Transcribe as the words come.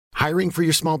Hiring for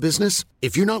your small business?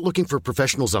 If you're not looking for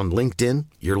professionals on LinkedIn,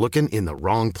 you're looking in the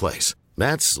wrong place.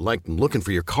 That's like looking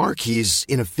for your car keys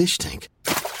in a fish tank.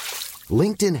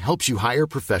 LinkedIn helps you hire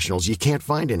professionals you can't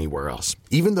find anywhere else,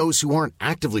 even those who aren't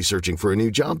actively searching for a new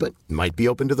job but might be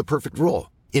open to the perfect role.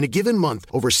 In a given month,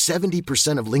 over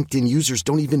 70% of LinkedIn users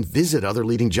don't even visit other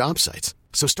leading job sites.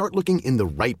 So start looking in the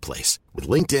right place. With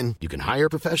LinkedIn, you can hire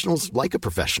professionals like a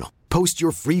professional. Post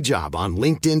your free job on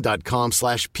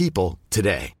linkedin.com/people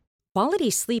today.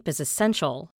 Quality sleep is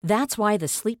essential. That's why the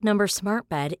Sleep Number Smart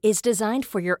Bed is designed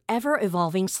for your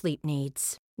ever-evolving sleep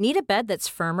needs. Need a bed that's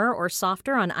firmer or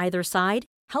softer on either side?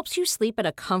 Helps you sleep at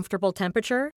a comfortable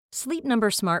temperature? Sleep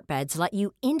Number Smart Beds let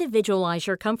you individualize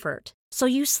your comfort, so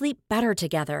you sleep better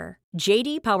together.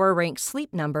 J.D. Power ranks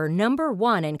Sleep Number number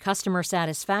 1 in customer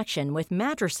satisfaction with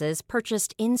mattresses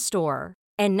purchased in-store.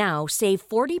 And now, save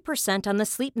 40% on the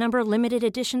Sleep Number Limited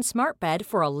Edition Smart Bed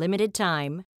for a limited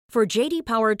time. For J.D.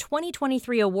 Power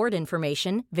 2023 award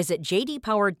information, visit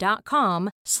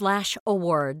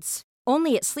jdpower.com/awards.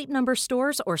 Only at Sleep Number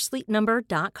stores or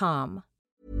sleepnumber.com.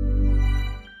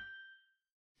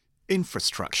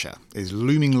 Infrastructure is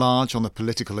looming large on the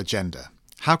political agenda.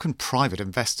 How can private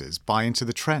investors buy into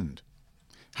the trend?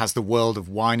 Has the world of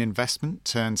wine investment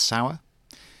turned sour?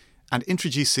 And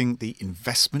introducing the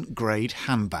investment-grade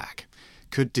handbag.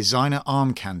 Could designer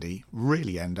arm candy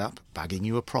really end up bagging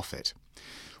you a profit?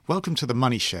 Welcome to The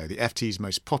Money Show, the FT's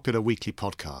most popular weekly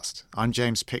podcast. I'm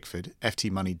James Pickford,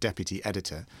 FT Money Deputy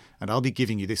Editor, and I'll be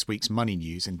giving you this week's money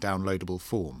news in downloadable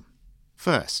form.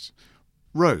 First,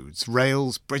 roads,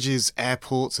 rails, bridges,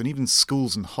 airports, and even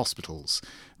schools and hospitals.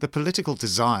 The political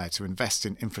desire to invest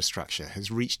in infrastructure has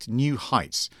reached new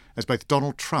heights as both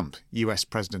Donald Trump, US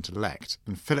President-elect,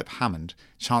 and Philip Hammond,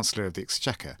 Chancellor of the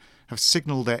Exchequer, have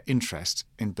signalled their interest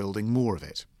in building more of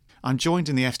it. I'm joined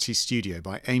in the FT studio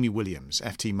by Amy Williams,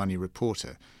 FT Money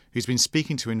reporter, who's been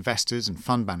speaking to investors and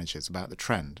fund managers about the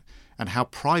trend and how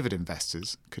private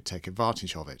investors could take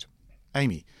advantage of it.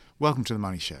 Amy, welcome to The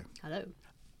Money Show. Hello.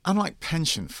 Unlike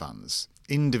pension funds,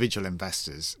 individual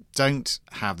investors don't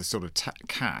have the sort of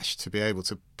cash to be able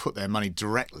to put their money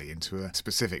directly into a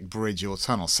specific bridge or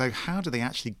tunnel. So how do they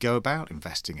actually go about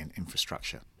investing in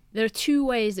infrastructure? There are two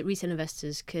ways that retail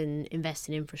investors can invest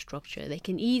in infrastructure. They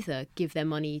can either give their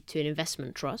money to an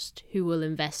investment trust who will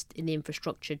invest in the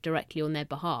infrastructure directly on their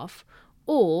behalf,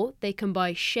 or they can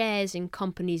buy shares in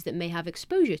companies that may have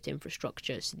exposure to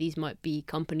infrastructure. So these might be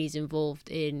companies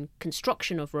involved in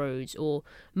construction of roads or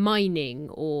mining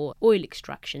or oil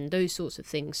extraction, those sorts of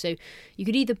things. So you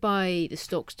could either buy the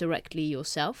stocks directly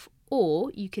yourself,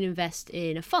 or you can invest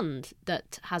in a fund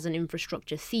that has an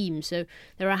infrastructure theme. So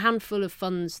there are a handful of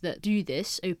funds that do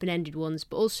this, open-ended ones,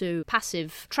 but also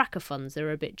passive tracker funds that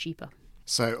are a bit cheaper.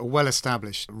 So a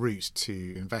well-established route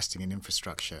to investing in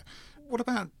infrastructure. What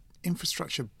about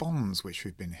infrastructure bonds, which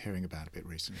we've been hearing about a bit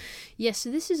recently? Yes,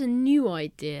 so this is a new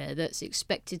idea that's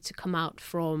expected to come out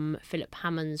from Philip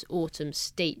Hammond's autumn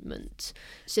statement.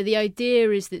 So the idea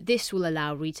is that this will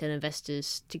allow retail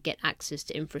investors to get access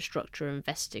to infrastructure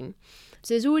investing.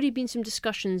 So there's already been some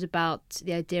discussions about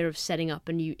the idea of setting up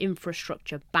a new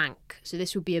infrastructure bank. So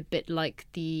this would be a bit like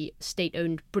the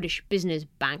state-owned British Business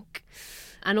Bank.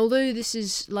 And although this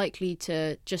is likely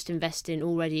to just invest in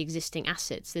already existing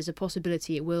assets, there's a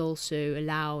possibility it will also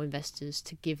allow investors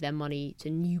to give their money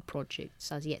to new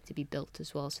projects as yet to be built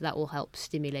as well. So that will help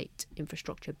stimulate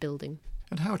infrastructure building.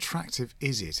 And how attractive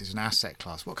is it as an asset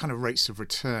class? What kind of rates of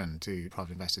return do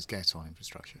private investors get on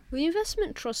infrastructure? Well, the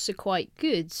investment trusts are quite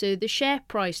good. So the share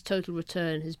price total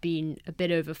return has been a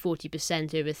bit over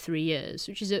 40% over 3 years,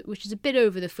 which is a bit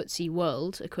over the FTSE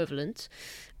World equivalent.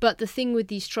 But the thing with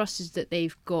these trusts is that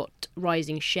they've got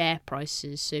rising share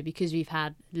prices. So because we've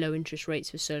had low interest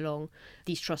rates for so long,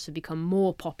 these trusts have become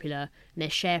more popular and their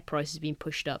share price has been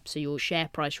pushed up. So your share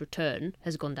price return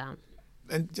has gone down.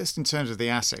 And just in terms of the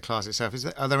asset class itself,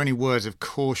 are there any words of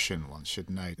caution one should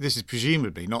know? This is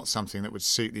presumably not something that would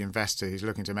suit the investor who's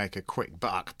looking to make a quick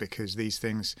buck, because these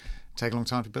things take a long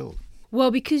time to build.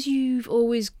 Well, because you've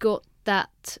always got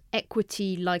that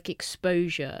equity-like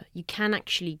exposure, you can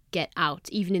actually get out,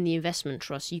 even in the investment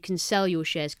trust. You can sell your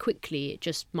shares quickly. It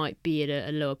just might be at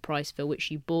a lower price for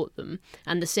which you bought them.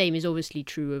 And the same is obviously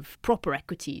true of proper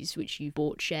equities, which you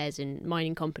bought shares in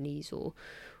mining companies or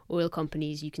oil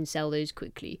companies. You can sell those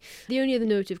quickly. The only other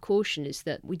note of caution is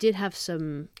that we did have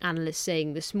some analysts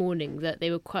saying this morning that they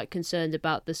were quite concerned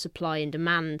about the supply and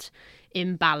demand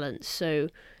imbalance. So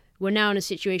we're now in a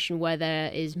situation where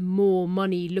there is more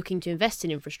money looking to invest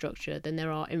in infrastructure than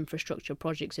there are infrastructure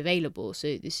projects available.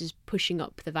 So this is pushing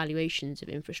up the valuations of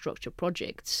infrastructure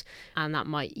projects, and that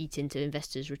might eat into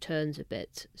investors' returns a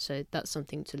bit. So that's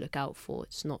something to look out for.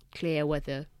 It's not clear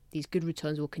whether these good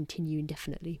returns will continue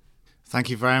indefinitely. Thank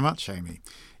you very much, Amy.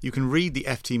 You can read the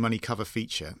FT Money cover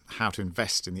feature, How to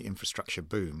Invest in the Infrastructure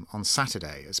Boom, on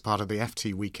Saturday as part of the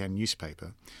FT Weekend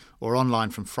newspaper, or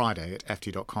online from Friday at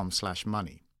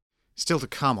ft.com/money. Still to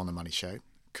come on The Money Show,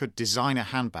 could designer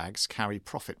handbags carry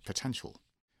profit potential?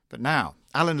 But now,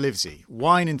 Alan Livesey,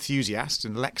 wine enthusiast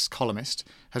and Lex columnist,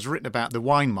 has written about the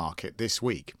wine market this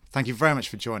week. Thank you very much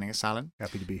for joining us, Alan.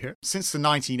 Happy to be here. Since the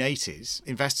 1980s,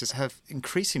 investors have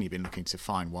increasingly been looking to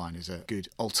find wine as a good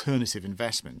alternative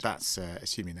investment. That's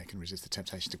assuming they can resist the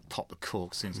temptation to pop the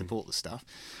cork as soon as they bought the stuff.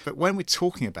 But when we're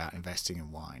talking about investing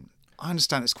in wine, I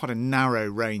understand it's quite a narrow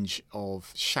range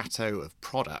of chateau of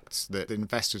products that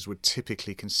investors would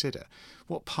typically consider.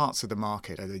 What parts of the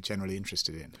market are they generally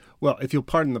interested in? Well, if you'll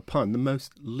pardon the pun, the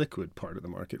most liquid part of the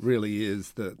market really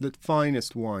is the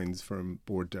finest wines from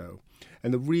Bordeaux.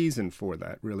 And the reason for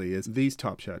that really is these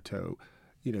top chateaux,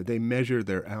 they measure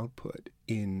their output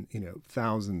in,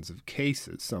 thousands of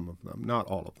cases, some of them, not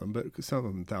all of them, but some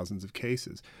of them thousands of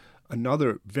cases.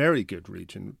 Another very good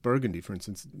region, Burgundy, for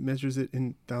instance, measures it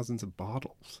in thousands of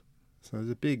bottles. So there's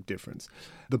a big difference.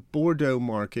 The Bordeaux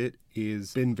market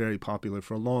has been very popular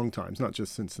for a long time. It's not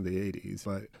just since the 80s.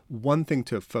 But one thing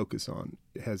to focus on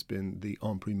has been the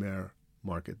en primeur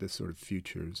market, this sort of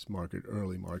futures market,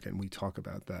 early market, and we talk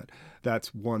about that.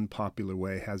 That's one popular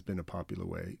way, has been a popular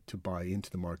way to buy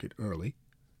into the market early,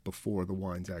 before the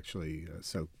wines actually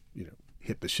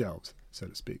hit the shelves, so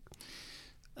to speak.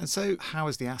 And so how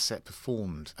has the asset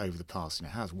performed over the past,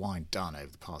 how has wine done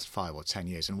over the past 5 or 10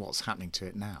 years, and what's happening to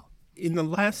it now? In the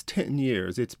last 10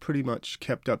 years, it's pretty much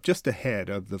kept up just ahead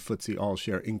of the FTSE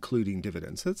All-Share, including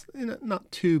dividends. So it's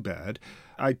not too bad.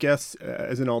 I guess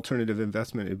as an alternative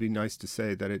investment, it'd be nice to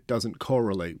say that it doesn't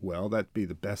correlate well. That'd be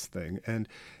the best thing. And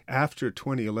after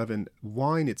 2011,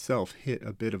 wine itself hit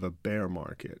a bit of a bear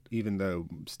market, even though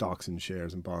stocks and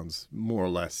shares and bonds more or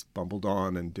less bumbled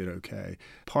on and did okay.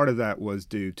 Part of that was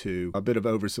due to a bit of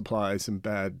oversupply, some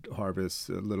bad harvests,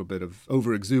 a little bit of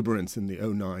overexuberance in the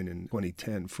 2009 and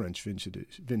 2010 French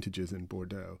vintages in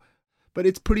Bordeaux. But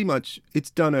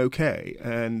it's done okay,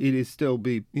 and it is still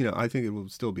I think it will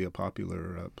still be a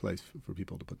popular place for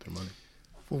people to put their money.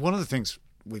 Well, one of the things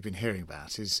we've been hearing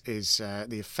about is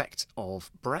the effect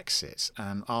of Brexit,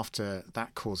 and after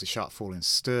that caused a sharp fall in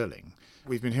sterling,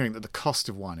 we've been hearing that the cost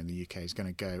of wine in the UK is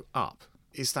going to go up.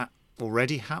 Is that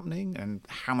already happening, and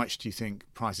how much do you think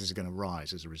prices are going to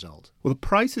rise as a result? Well, the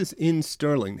prices in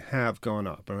sterling have gone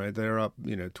up. All right, they're up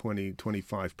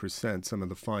 20-25%, some of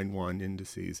the fine wine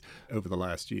indices over the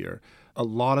last year. A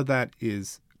lot of that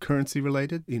is currency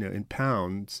related. In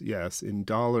pounds, yes. In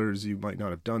dollars, you might not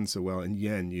have done so well. In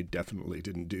yen, you definitely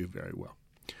didn't do very well.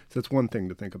 So that's one thing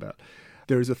to think about.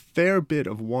 There's a fair bit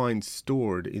of wine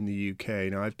stored in the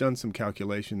UK. Now, I've done some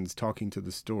calculations talking to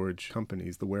the storage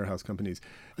companies, the warehouse companies.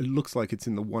 It looks like it's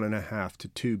in the 1.5 to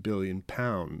 2 billion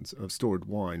pounds of stored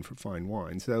wine for fine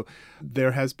wine. So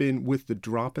there has been, with the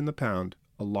drop in the pound,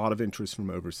 a lot of interest from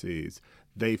overseas.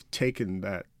 They've taken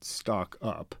that stock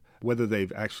up. Whether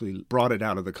they've actually brought it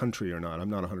out of the country or not, I'm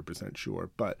not 100%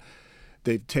 sure. But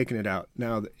they've taken it out.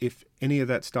 Now, if any of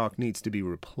that stock needs to be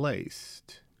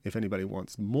replaced, if anybody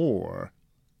wants more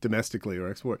domestically or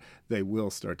export, they will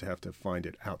start to have to find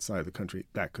it outside the country.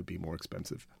 That could be more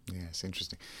expensive. Yes,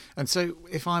 interesting. And so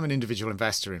if I'm an individual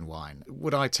investor in wine,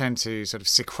 would I tend to sort of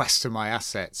sequester my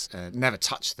assets, never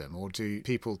touch them, or do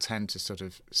people tend to sort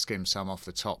of skim some off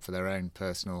the top for their own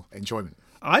personal enjoyment?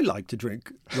 I like to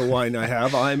drink the wine I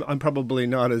have. I'm probably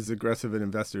not as aggressive an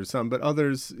investor as some, but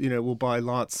others, will buy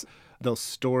lots. They'll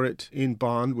store it in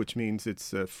bond, which means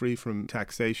it's free from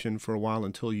taxation for a while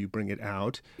until you bring it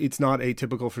out. It's not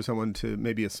atypical for someone to,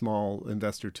 maybe a small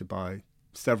investor, to buy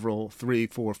several, 3,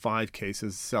 4, 5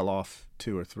 cases, sell off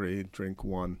 2 or 3, drink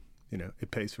 1.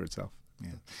 It pays for itself.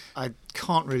 Yeah. I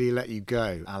can't really let you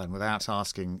go, Alan, without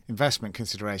asking, investment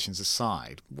considerations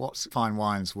aside, what fine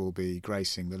wines will be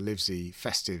gracing the Livesey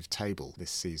festive table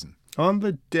this season? On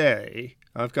the day,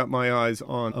 I've got my eyes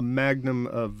on a magnum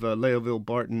of Léoville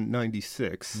Barton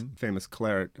 96, famous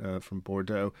claret from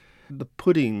Bordeaux. The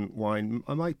pudding wine,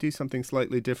 I might do something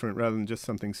slightly different rather than just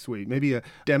something sweet. Maybe a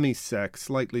demi-sec,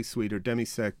 slightly sweeter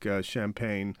demi-sec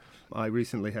champagne. I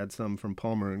recently had some from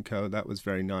Palmer & Co. That was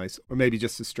very nice. Or maybe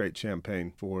just a straight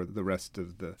champagne for the rest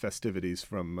of the festivities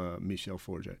from Michel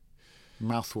Forget.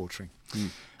 Mouth-watering.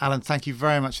 Alan, thank you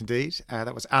very much indeed.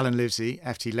 That was Alan Livesey,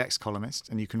 FT Lex columnist,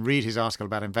 and you can read his article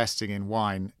about investing in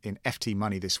wine in FT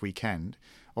Money this weekend,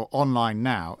 or online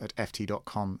now at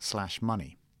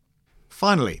ft.com/money.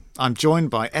 Finally, I'm joined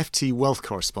by FT Wealth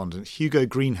correspondent Hugo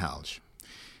Greenhalgh.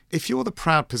 If you're the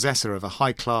proud possessor of a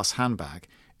high-class handbag,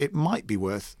 it might be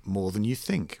worth more than you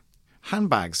think.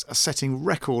 Handbags are setting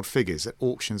record figures at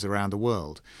auctions around the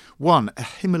world. One, a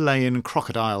Himalayan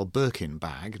crocodile Birkin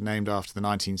bag, named after the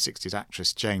 1960s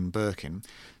actress Jane Birkin,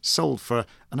 sold for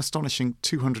an astonishing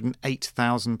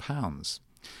 £208,000.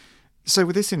 So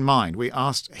with this in mind, we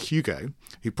asked Hugo,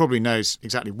 who probably knows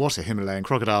exactly what a Himalayan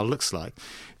crocodile looks like,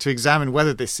 to examine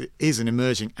whether this is an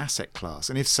emerging asset class,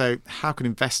 and if so, how can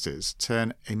investors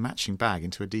turn a matching bag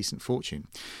into a decent fortune?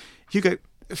 Hugo,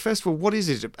 first of all, what is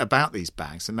it about these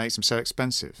bags that makes them so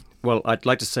expensive? Well, I'd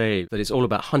like to say that it's all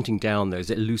about hunting down those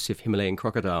elusive Himalayan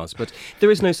crocodiles, but there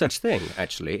is no such thing,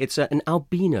 actually. It's an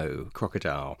albino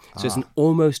crocodile, so it's an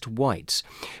almost white.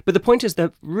 But the point is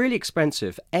they're really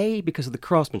expensive, A, because of the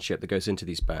craftsmanship that goes into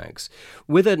these bags.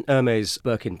 With an Hermes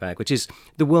Birkin bag, which is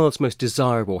the world's most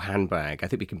desirable handbag, I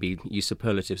think we can use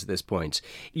superlatives at this point,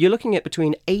 you're looking at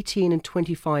between 18 and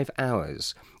 25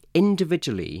 hours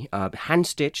individually,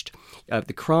 hand-stitched.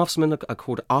 The craftsmen are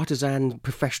called artisan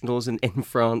professionals in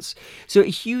France. So a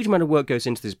huge amount of work goes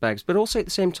into these bags, but also at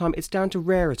the same time, it's down to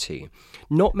rarity.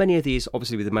 Not many of these,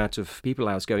 obviously with the amount of people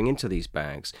hours going into these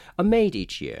bags, are made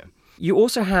each year. You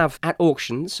also have, at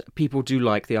auctions, people do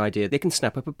like the idea they can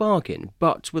snap up a bargain.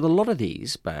 But with a lot of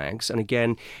these bags, and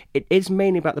again, it is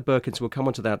mainly about the Birkins, we'll come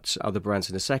on to that other brands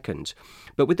in a second.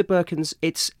 But with the Birkins,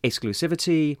 it's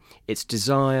exclusivity, it's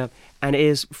desire, and it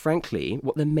is, frankly,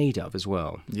 what they're made of as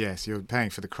well. Yes, you're paying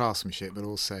for the craftsmanship, but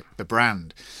also the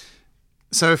brand.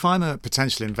 So if I'm a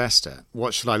potential investor,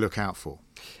 what should I look out for?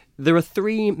 There are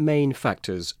three main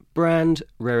factors: brand,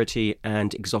 rarity,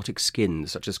 and exotic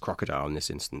skins, such as crocodile in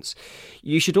this instance.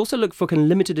 You should also look for kind of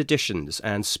limited editions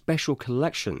and special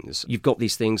collections. You've got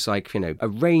these things like, a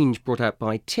range brought out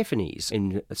by Tiffany's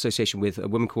in association with a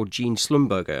woman called Jean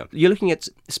Schlumberger. You're looking at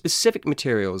specific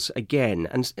materials, again,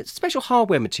 and special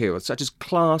hardware materials, such as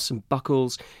clasps and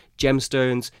buckles,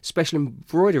 gemstones, special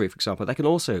embroidery, for example. That can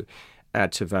also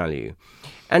add to value.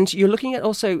 And you're looking at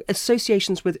also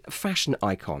associations with fashion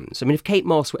icons. I mean, if Kate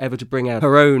Moss were ever to bring out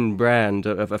her own brand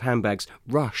of handbags,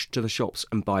 rush to the shops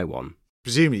and buy one.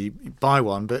 Presumably you buy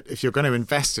one, but if you're going to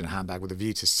invest in a handbag with a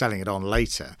view to selling it on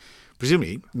later,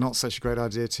 presumably not such a great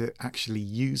idea to actually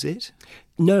use it?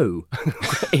 No,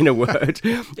 in a word.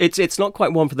 It's not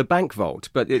quite one for the bank vault,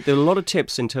 but there are a lot of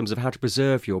tips in terms of how to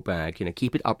preserve your bag.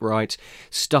 Keep it upright,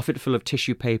 stuff it full of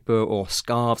tissue paper or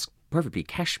scarves, preferably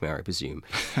cashmere, I presume.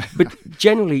 But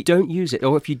generally, don't use it.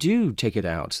 Or if you do take it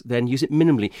out, then use it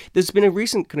minimally. There's been a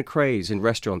recent kind of craze in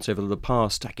restaurants over the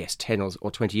past, 10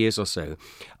 or 20 years or so,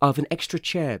 of an extra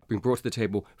chair being brought to the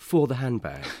table for the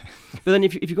handbag. But then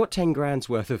if you've got 10 grand's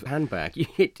worth of handbag,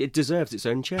 it deserves its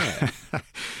own chair.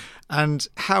 And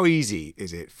how easy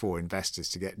is it for investors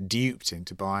to get duped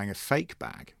into buying a fake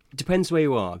bag? It depends where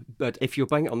you are, but if you're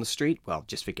buying it on the street, well,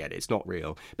 just forget it. It's not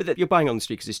real. But you're buying it on the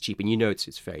street because it's cheap and you know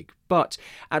it's fake. But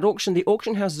at auction, the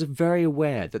auction houses are very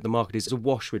aware that the market is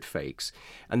awash with fakes.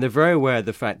 And they're very aware of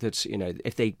the fact that,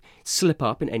 if they slip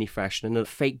up in any fashion and a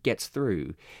fake gets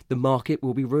through, the market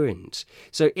will be ruined.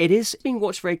 So it is being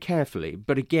watched very carefully.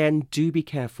 But again, do be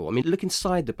careful. I mean, look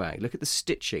inside the bag. Look at the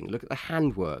stitching. Look at the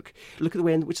handwork. Look at the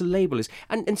way in which the label is.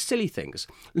 And silly things.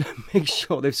 Make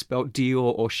sure they've spelled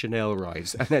Dior or Chanel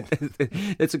right. And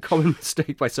it's a common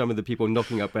mistake by some of the people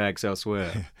knocking up bags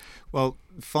elsewhere. Well,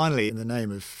 finally, in the name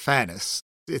of fairness,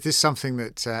 is this something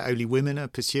that only women are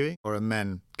pursuing, or are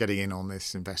men getting in on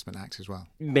this investment act as well?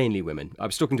 Mainly women. I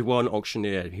was talking to one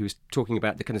auctioneer who was talking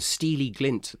about the kind of steely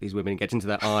glint these women get into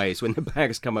their eyes when the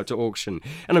bags come up to auction.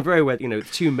 And I'm very aware,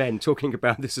 two men talking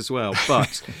about this as well.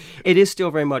 But it is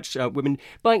still very much women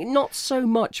buying not so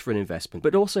much for an investment,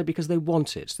 but also because they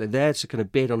want it. They're there to kind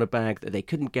of bid on a bag that they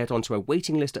couldn't get onto a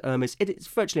waiting list at Hermes. It's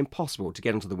virtually impossible to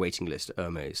get onto the waiting list at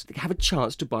Hermes. They have a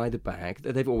chance to buy the bag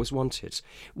that they've always wanted.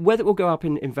 Whether it will go up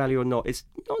in value or not is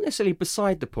not necessarily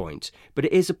beside the point, but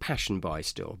it is a passion buy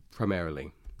still,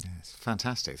 primarily. Yes,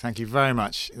 fantastic. Thank you very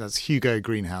much. That's Hugo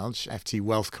Greenhalgh, FT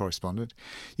Wealth correspondent.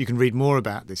 You can read more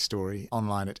about this story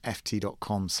online at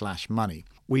ft.com/money.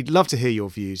 We'd love to hear your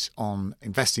views on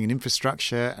investing in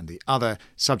infrastructure and the other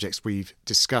subjects we've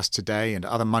discussed today and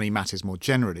other money matters more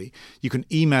generally. You can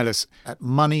email us at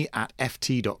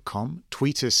money@ft.com,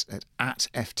 tweet us at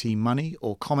 @ftmoney,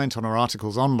 or comment on our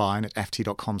articles online at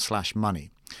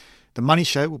ft.com/money. The Money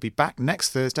Show will be back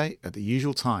next Thursday at the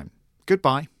usual time.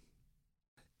 Goodbye.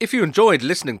 If you enjoyed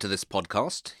listening to this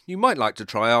podcast, you might like to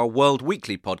try our World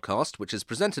Weekly podcast, which is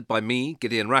presented by me,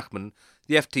 Gideon Rachman,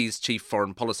 the FT's chief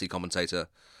foreign policy commentator.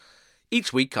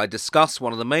 Each week I discuss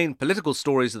one of the main political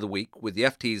stories of the week with the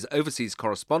FT's overseas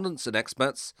correspondents and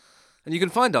experts, and you can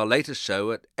find our latest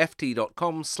show at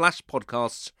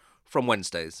ft.com/podcasts from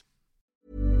Wednesdays.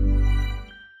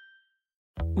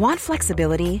 Want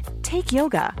flexibility? Take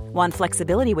yoga. Want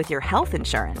flexibility with your health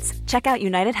insurance? Check out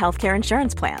United Healthcare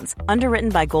Insurance Plans. Underwritten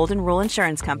by Golden Rule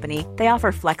Insurance Company, they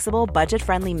offer flexible,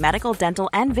 budget-friendly medical, dental,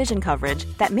 and vision coverage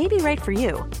that may be right for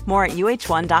you. More at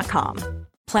uh1.com.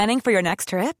 Planning for your next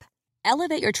trip?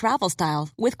 Elevate your travel style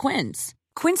with Quince.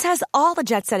 Quince has all the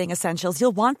jet-setting essentials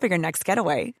you'll want for your next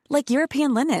getaway, like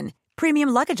European linen, premium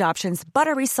luggage options,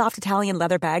 buttery soft Italian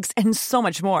leather bags, and so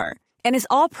much more. And is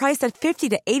all priced at 50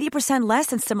 to 80% less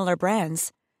than similar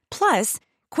brands. Plus,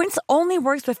 Quince only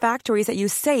works with factories that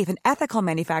use safe and ethical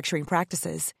manufacturing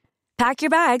practices. Pack your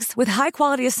bags with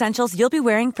high-quality essentials you'll be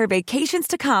wearing for vacations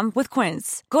to come with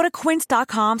Quince. Go to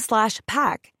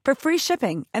quince.com/pack for free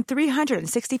shipping and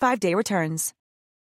 365-day returns.